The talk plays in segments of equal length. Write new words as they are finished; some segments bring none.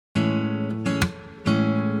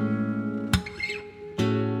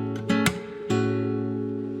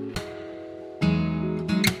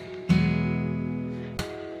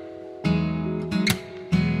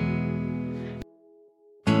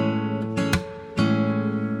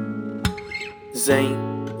Zen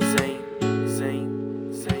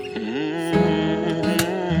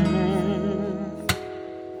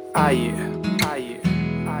Eyer.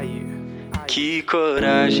 Que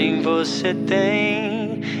coragem você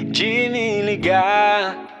tem de me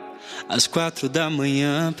ligar às 4 da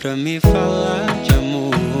manhã pra me falar de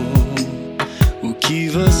amor. O que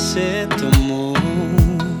você tomou?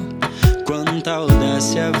 Quanta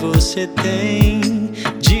audácia você tem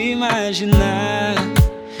de imaginar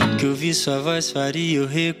que ouvir sua voz faria eu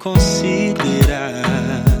reconsiderar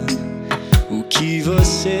o que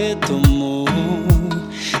você tomou.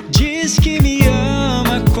 Diz que me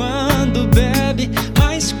ama quando bebe,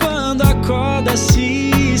 mas quando acorda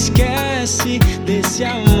se esquece desse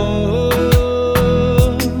amor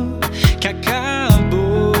que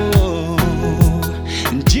acabou.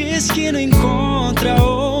 Diz que não encontra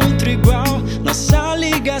outro igual, nossa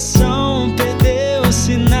ligação perdeu o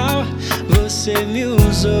sinal. Você me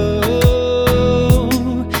usou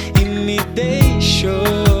e me deixou.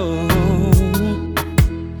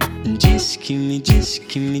 Diz que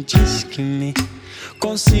me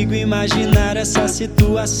consigo imaginar essa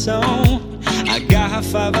situação. A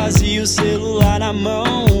garrafa vazia, o celular na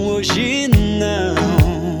mão. Hoje não,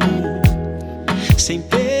 sem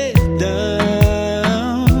perdão.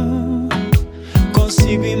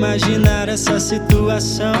 Consigo imaginar essa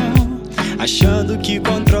situação, achando que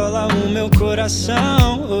controla o meu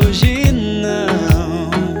coração. Hoje não,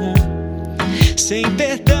 sem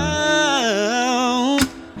perdão.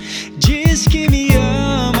 Diz que me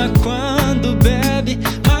ama quando bebe,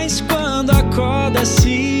 mas quando acorda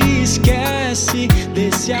se esquece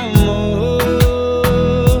desse amor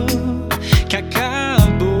que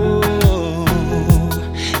acabou.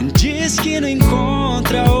 Diz que não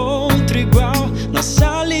encontra outro igual,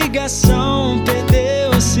 nossa ligação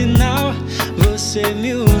perdeu o sinal. Você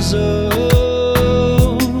me usou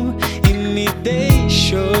e me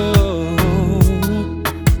deixou.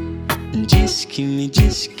 Diz que me